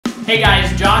Hey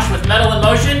guys, Josh with Metal in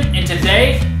Motion, and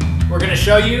today we're going to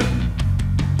show you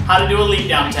how to do a leak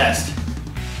down test.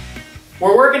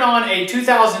 We're working on a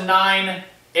 2009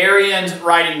 Ariens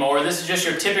riding mower. This is just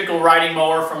your typical riding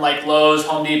mower from like Lowe's,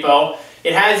 Home Depot.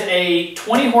 It has a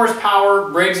 20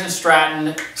 horsepower Briggs and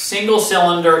Stratton single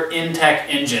cylinder Intek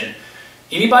engine.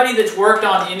 Anybody that's worked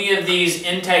on any of these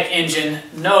Intek engine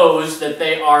knows that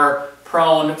they are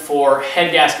prone for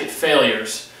head gasket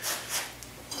failures.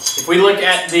 If we look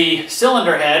at the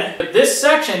cylinder head, this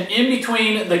section in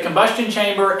between the combustion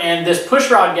chamber and this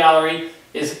pushrod gallery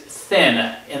is thin,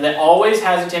 and that always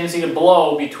has a tendency to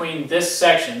blow between this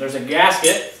section. There's a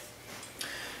gasket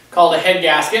called a head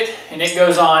gasket, and it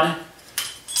goes on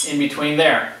in between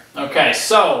there. Okay,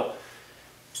 so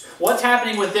what's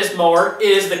happening with this mower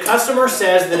is the customer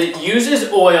says that it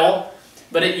uses oil,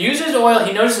 but it uses oil,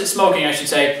 he notices it's smoking, I should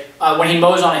say, when he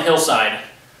mows on a hillside.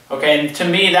 Okay, and to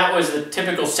me that was the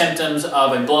typical symptoms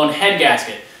of a blown head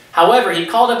gasket. However, he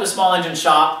called up a small engine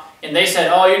shop and they said,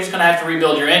 oh, you're just going to have to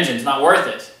rebuild your engine, it's not worth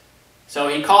it. So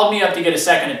he called me up to get a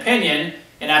second opinion,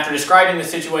 and after describing the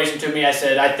situation to me, I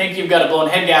said, I think you've got a blown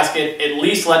head gasket, at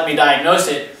least let me diagnose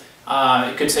it.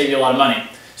 It could save you a lot of money.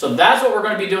 So that's what we're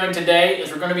going to be doing today,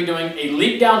 is we're going to be doing a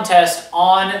leak down test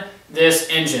on this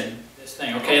engine. This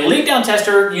thing, okay? A leak down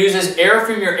tester uses air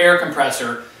from your air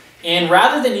compressor, and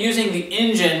rather than using the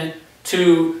engine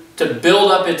to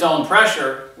build up its own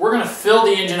pressure, we're going to fill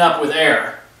the engine up with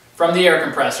air from the air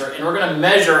compressor, and we're going to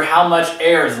measure how much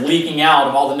air is leaking out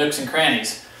of all the nooks and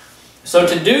crannies. So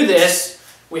to do this,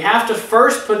 we have to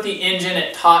first put the engine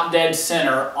at top dead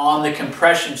center on the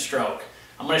compression stroke.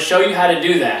 I'm going to show you how to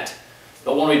do that.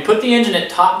 But when we put the engine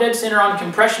at top dead center on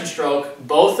compression stroke,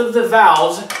 both of the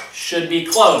valves should be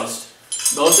closed.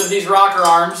 Both of these rocker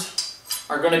arms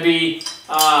are going to be,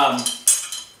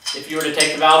 if you were to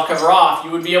take the valve cover off,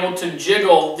 you would be able to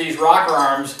jiggle these rocker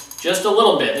arms just a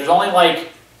little bit. There's only like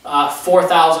 4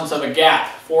 thousandths of a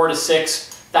gap, 4 to 6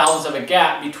 thousandths of a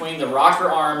gap between the rocker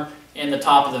arm and the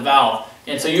top of the valve.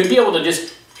 And so you'd be able to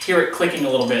just hear it clicking a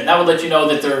little bit. And that would let you know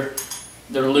that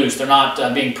they're loose, they're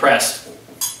not being pressed.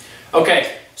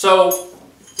 Okay, so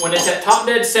when it's at top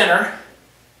dead center,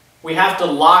 we have to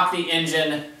lock the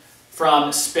engine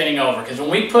from spinning over, because when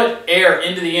we put air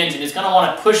into the engine, it's going to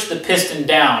want to push the piston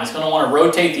down. It's going to want to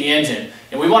rotate the engine,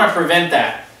 and we want to prevent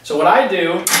that. So what I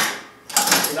do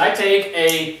is I take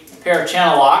a pair of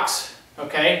channel locks,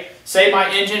 okay? Say my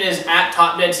engine is at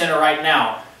top dead center right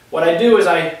now. What I do is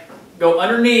I go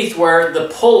underneath where the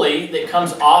pulley that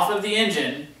comes off of the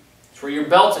engine, it's where your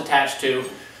belt's attached to.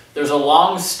 There's a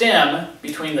long stem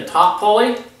between the top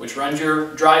pulley, which runs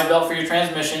your drive belt for your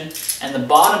transmission, and the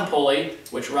bottom pulley,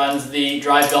 which runs the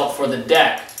drive belt for the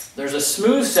deck. There's a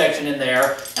smooth section in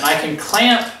there, and I can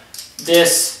clamp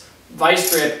this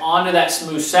vice grip onto that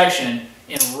smooth section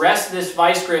and rest this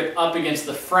vice grip up against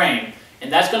the frame. And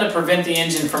that's going to prevent the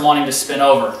engine from wanting to spin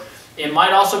over. It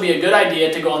might also be a good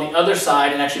idea to go on the other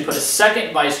side and actually put a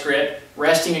second vice grip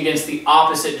resting against the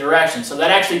opposite direction. So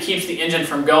that actually keeps the engine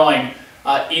from going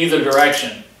either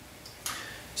direction.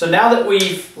 So now that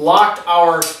we've locked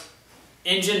our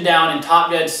engine down in top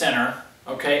dead center,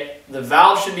 okay, the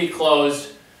valve should be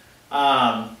closed. We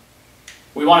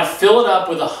want to fill it up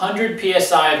with 100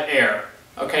 psi of air.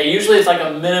 Okay, usually it's like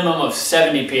a minimum of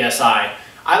 70 psi.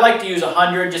 I like to use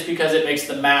 100 just because it makes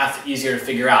the math easier to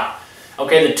figure out.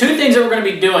 Okay, the two things that we're going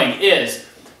to be doing is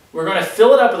we're going to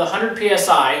fill it up with 100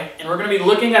 psi, and we're going to be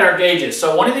looking at our gauges.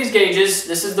 So one of these gauges,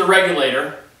 this is the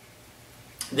regulator.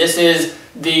 This is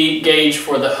the gauge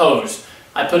for the hose.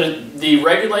 I put the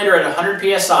regulator at 100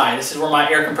 psi. This is where my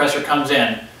air compressor comes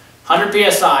in.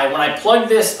 100 psi. When I plug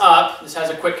this up, this has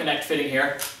a quick connect fitting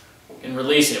here. You can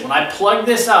release it. When I plug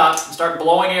this up and start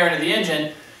blowing air into the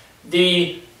engine,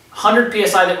 the 100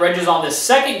 psi that regs on this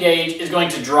second gauge is going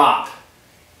to drop.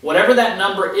 Whatever that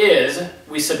number is,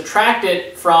 we subtract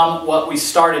it from what we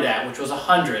started at, which was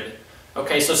 100.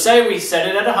 Okay, so say we set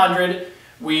it at 100.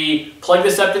 We plug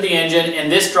this up to the engine,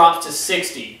 and this drops to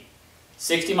 60.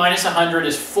 60 minus 100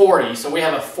 is 40, so we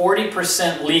have a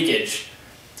 40% leakage.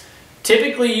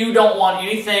 Typically, you don't want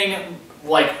anything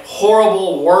like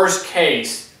horrible, worst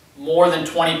case, more than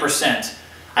 20%.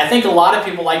 I think a lot of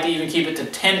people like to even keep it to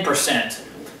 10%.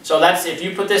 So that's, if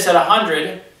you put this at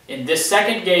 100, and this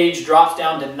second gauge drops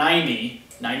down to 90,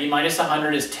 90 minus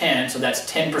 100 is 10, so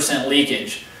that's 10%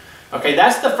 leakage. Okay,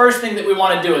 that's the first thing that we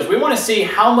want to do, is we want to see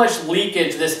how much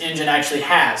leakage this engine actually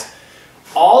has.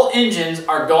 All engines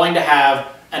are going to have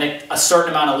a certain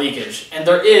amount of leakage, and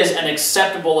there is an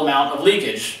acceptable amount of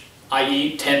leakage,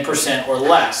 i.e. 10% or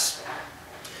less.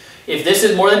 If this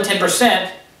is more than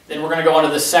 10%, then we're going to go on to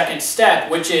the second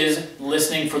step, which is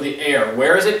listening for the air.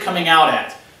 Where is it coming out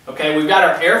at? Okay, we've got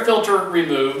our air filter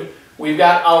removed. We've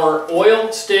got our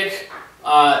oil stick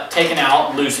taken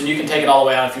out, loosened. You can take it all the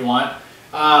way out if you want.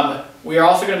 We are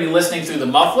also going to be listening through the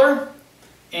muffler,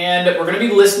 and we're going to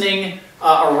be listening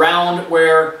around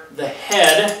where the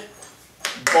head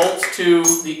bolts to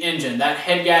the engine, that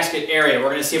head gasket area. We're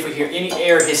going to see if we hear any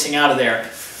air hissing out of there.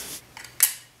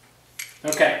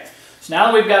 Okay, so now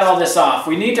that we've got all this off,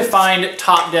 we need to find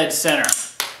top dead center.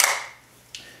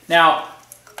 Now,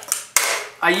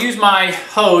 I use my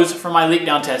hose for my leak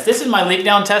down test. This is my leak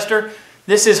down tester.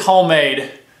 This is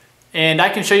homemade, and I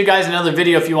can show you guys another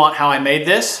video if you want how I made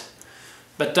this.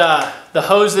 But the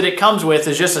hose that it comes with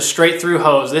is just a straight through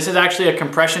hose. This is actually a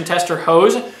compression tester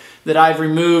hose that I've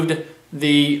removed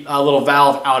the little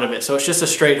valve out of it. So it's just a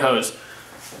straight hose.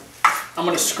 I'm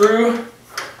going to screw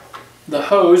the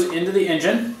hose into the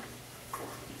engine.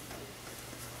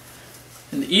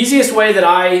 And the easiest way that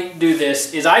I do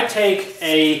this is I take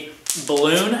a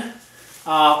balloon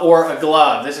or a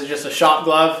glove. This is just a shop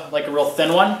glove, like a real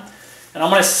thin one. And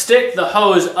I'm going to stick the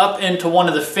hose up into one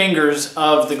of the fingers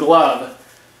of the glove.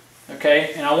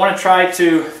 Okay, and I want to try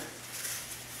to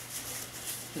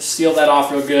just seal that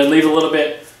off real good. Leave a little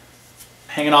bit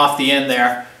hanging off the end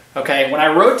there. Okay, when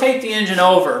I rotate the engine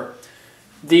over,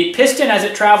 the piston as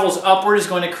it travels upward is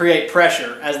going to create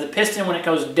pressure. As the piston when it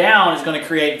goes down is going to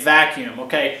create vacuum.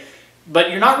 Okay, but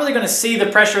you're not really going to see the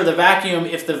pressure of the vacuum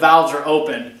if the valves are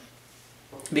open,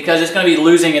 because it's going to be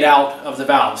losing it out of the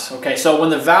valves. Okay, so when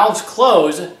the valves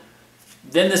close,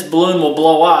 then this balloon will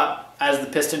blow up. As the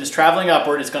piston is traveling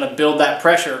upward, it's going to build that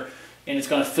pressure and it's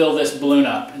going to fill this balloon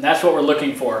up. And that's what we're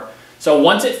looking for. So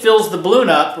once it fills the balloon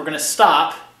up, we're going to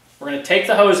stop. We're going to take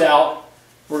the hose out.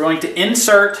 We're going to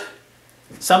insert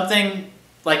something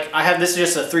like I have. This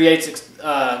is just a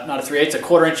 3/8, not a 3/8, a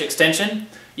 1/4 inch extension.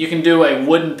 You can do a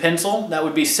wooden pencil. That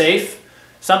would be safe.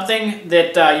 Something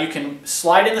that you can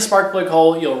slide in the spark plug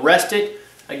hole. You'll rest it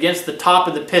against the top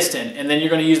of the piston, and then you're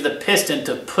going to use the piston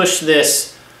to push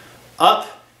this up,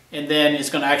 and then it's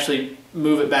going to actually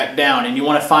move it back down. And you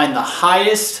want to find the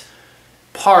highest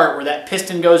part where that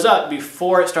piston goes up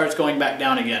before it starts going back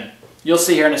down again. You'll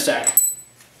see here in a sec.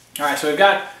 All right, so we've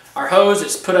got our hose.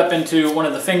 It's put up into one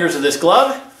of the fingers of this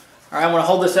glove. All right, I'm going to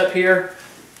hold this up here,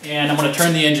 and I'm going to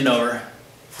turn the engine over.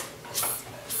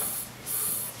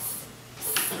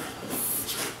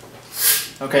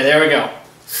 Okay, there we go.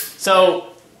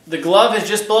 So the glove has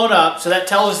just blown up, so that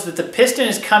tells us that the piston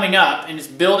is coming up and it's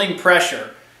building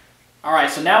pressure. All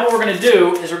right, so now what we're going to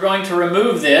do is we're going to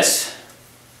remove this,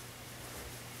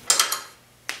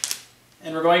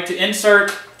 and we're going to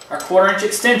insert our 1/4 inch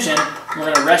extension, and we're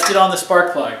going to rest it on the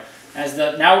spark plug.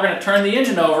 Now we're going to turn the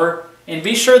engine over, and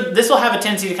be sure this will have a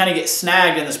tendency to kind of get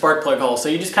snagged in the spark plug hole. So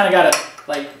you just kind of got to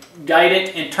like guide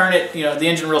it and turn it, the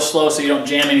engine real slow so you don't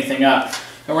jam anything up.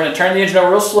 And we're going to turn the engine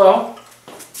over real slow,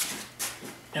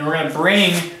 and we're going to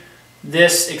bring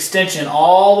this extension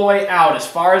all the way out as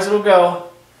far as it'll go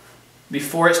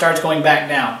before it starts going back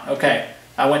down. Okay,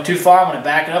 I went too far. I'm going to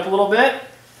back it up a little bit.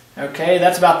 Okay,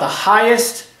 that's about the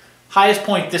highest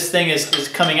point this thing is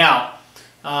coming out.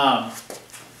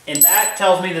 And that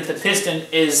tells me that the piston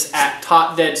is at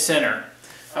top dead center.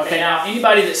 Okay, now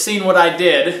anybody that's seen what I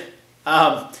did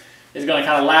is going to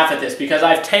kind of laugh at this, because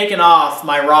I've taken off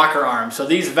my rocker arm. So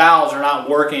these valves are not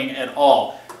working at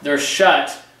all. They're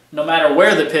shut no matter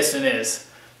where the piston is.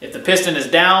 If the piston is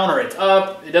down or it's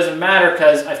up, it doesn't matter,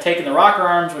 because I've taken the rocker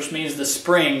arms, which means the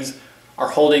springs are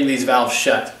holding these valves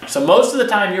shut. So most of the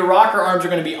time your rocker arms are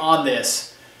going to be on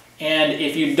this. And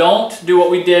if you don't do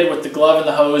what we did with the glove and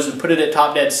the hose and put it at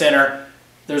top dead center,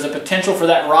 there's a potential for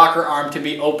that rocker arm to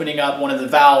be opening up one of the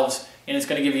valves, and it's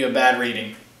going to give you a bad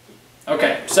reading.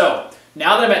 Okay, so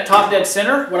now that I'm at top dead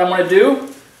center, what I'm going to do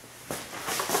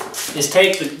is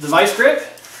take the vice grip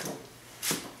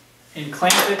and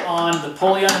clamp it on the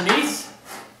pulley underneath,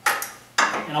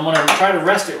 and I'm going to try to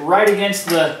rest it right against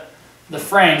the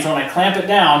frame, so when I clamp it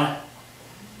down,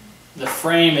 the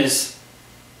frame is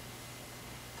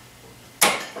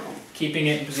keeping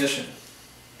it in position.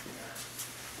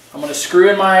 I'm going to screw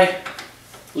in my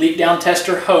leak down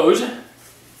tester hose.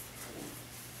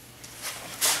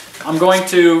 I'm going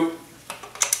to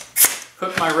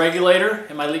hook my regulator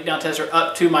and my leak down tester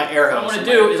up to my air hose. What I'm going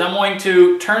to do is I'm going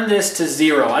to turn this to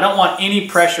 0. I don't want any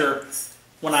pressure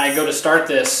when I go to start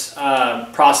this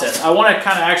process. I want to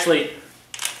kind of actually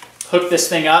hook this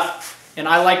thing up, and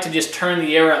I like to just turn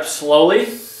the air up slowly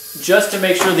just to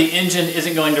make sure the engine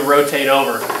isn't going to rotate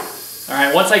over. All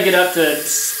right, once I get up to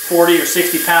 40 or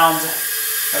 60 pounds,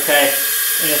 okay,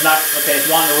 and it's not, okay, it's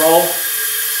wanting to roll.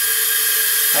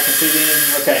 I can see the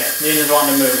engine, okay, the engine's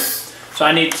wanting to move. So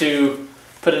I need to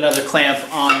put another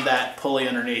clamp on that pulley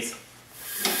underneath.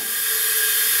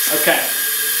 Okay,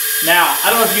 now I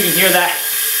don't know if you can hear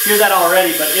that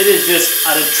already, but it is just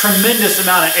a tremendous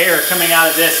amount of air coming out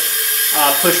of this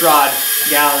push rod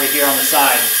gallery here on the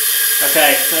side.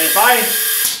 Okay, so if I'm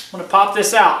going to pop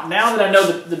this out, now that I know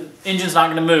that the engine's not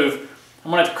going to move,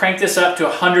 I'm going to crank this up to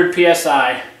 100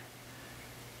 psi.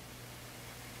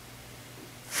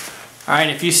 All right,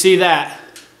 if you see that,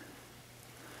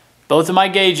 both of my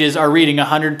gauges are reading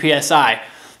 100 psi.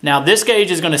 Now this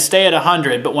gauge is going to stay at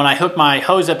 100, but when I hook my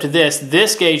hose up to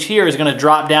this gauge here is going to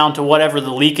drop down to whatever the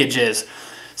leakage is.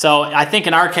 So I think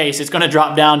in our case it's going to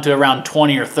drop down to around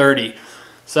 20 or 30.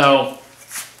 So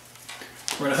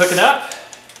we're going to hook it up.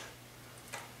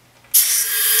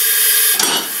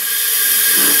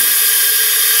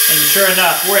 And sure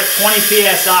enough, we're at 20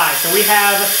 psi. So we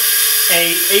have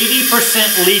a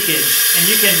 80% leakage, and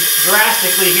you can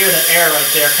drastically hear the air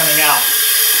right there coming out.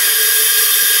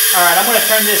 All right, I'm going to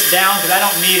turn this down because I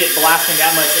don't need it blasting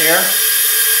that much air.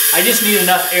 I just need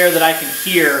enough air that I can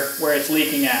hear where it's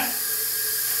leaking at.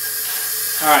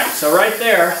 All right, so right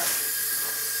there,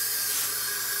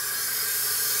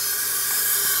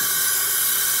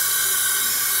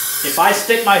 if I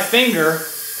stick my finger,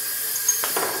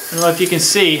 I don't know if you can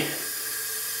see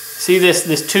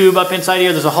this tube up inside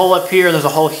here, there's a hole up here, there's a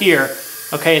hole here.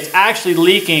 Okay, it's actually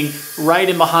leaking right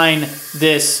in behind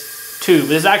this tube.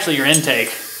 This is actually your intake.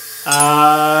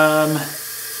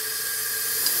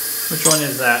 Which one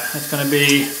is that? That's going to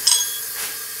be,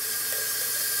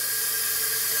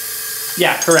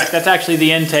 yeah, correct. That's actually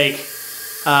the intake,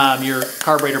 your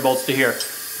carburetor bolts to here.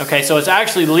 Okay, so it's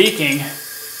actually leaking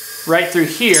right through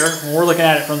here when we're looking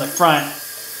at it from the front.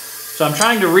 So I'm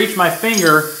trying to reach my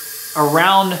finger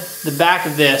around the back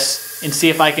of this and see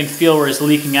if I can feel where it's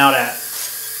leaking out at.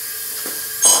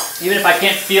 Even if I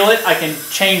can't feel it, I can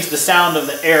change the sound of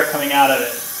the air coming out of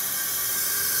it.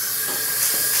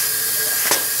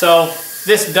 So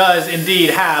this does indeed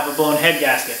have a blown head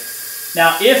gasket.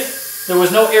 Now if there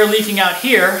was no air leaking out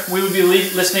here, we would be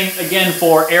listening again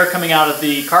for air coming out of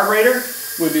the carburetor,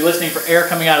 we'd be listening for air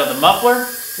coming out of the muffler,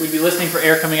 we'd be listening for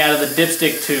air coming out of the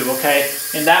dipstick tube, okay?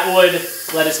 And that would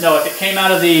let us know if it came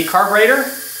out of the carburetor,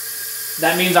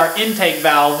 that means our intake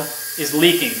valve is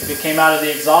leaking. If it came out of the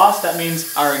exhaust, that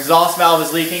means our exhaust valve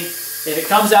is leaking. If it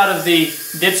comes out of the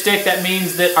dipstick, that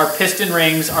means that our piston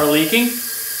rings are leaking.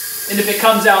 And if it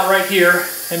comes out right here,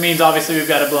 it means obviously we've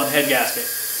got a blown head gasket.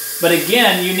 But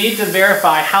again, you need to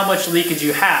verify how much leakage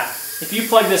you have. If you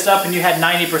plug this up and you had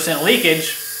 90%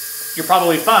 leakage, you're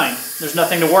probably fine. There's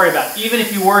nothing to worry about. Even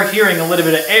if you were hearing a little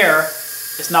bit of air,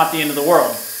 it's not the end of the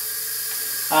world.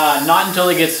 Not until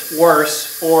it gets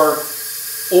worse, or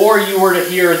you were to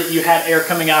hear that you had air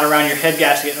coming out around your head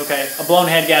gasket. Okay, a blown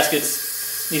head gasket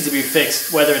needs to be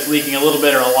fixed, whether it's leaking a little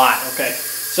bit or a lot. Okay,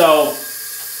 so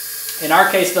in our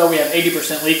case though, we have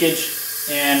 80% leakage,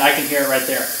 and I can hear it right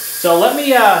there. So let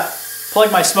me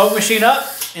plug my smoke machine up,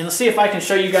 and let's see if I can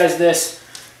show you guys this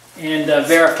and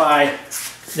verify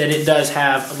that it does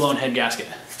have a blown head gasket.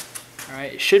 All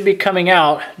right, it should be coming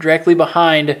out directly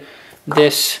behind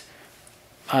this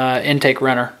intake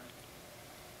runner.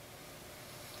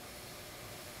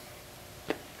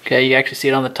 Okay, you actually see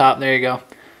it on the top. There you go.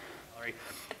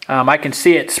 I can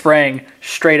see it spraying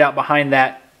straight out behind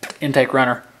that intake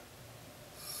runner.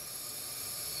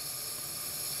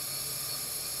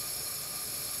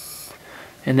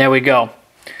 And there we go.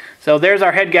 So there's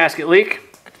our head gasket leak.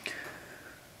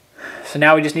 So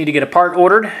now we just need to get a part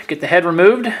ordered, get the head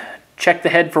removed, check the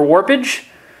head for warpage,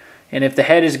 and if the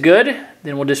head is good,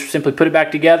 then we'll just simply put it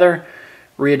back together,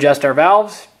 readjust our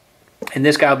valves, and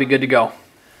this guy will be good to go.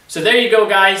 So there you go,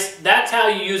 guys. That's how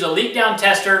you use a leak down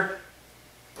tester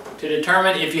to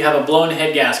determine if you have a blown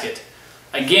head gasket.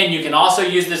 Again, you can also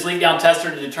use this leak down tester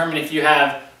to determine if you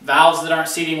have valves that aren't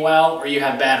seating well or you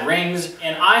have bad rings.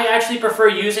 And I actually prefer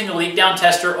using a leak down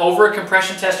tester over a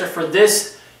compression tester for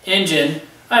this engine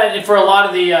and for a lot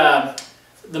of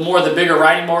the bigger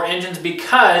riding mower engines,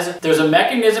 because there's a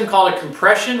mechanism called a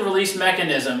compression release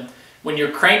mechanism. When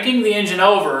you're cranking the engine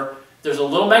over, there's a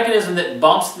little mechanism that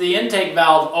bumps the intake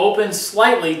valve open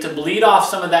slightly to bleed off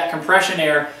some of that compression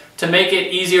air to make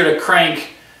it easier to crank.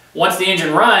 Once the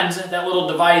engine runs, that little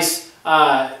device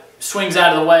swings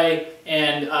out of the way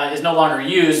and is no longer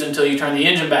used until you turn the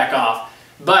engine back off.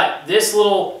 But this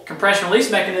little compression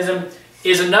release mechanism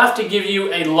is enough to give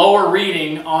you a lower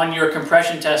reading on your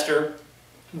compression tester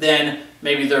than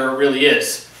maybe there really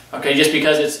is. Okay, just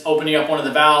because it's opening up one of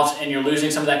the valves and you're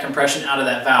losing some of that compression out of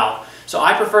that valve. So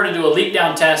I prefer to do a leak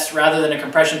down test rather than a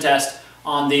compression test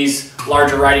on these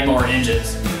larger riding mower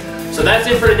engines. So that's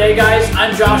it for today, guys.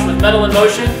 I'm Josh with Metal in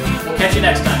Motion. We'll catch you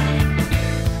next time.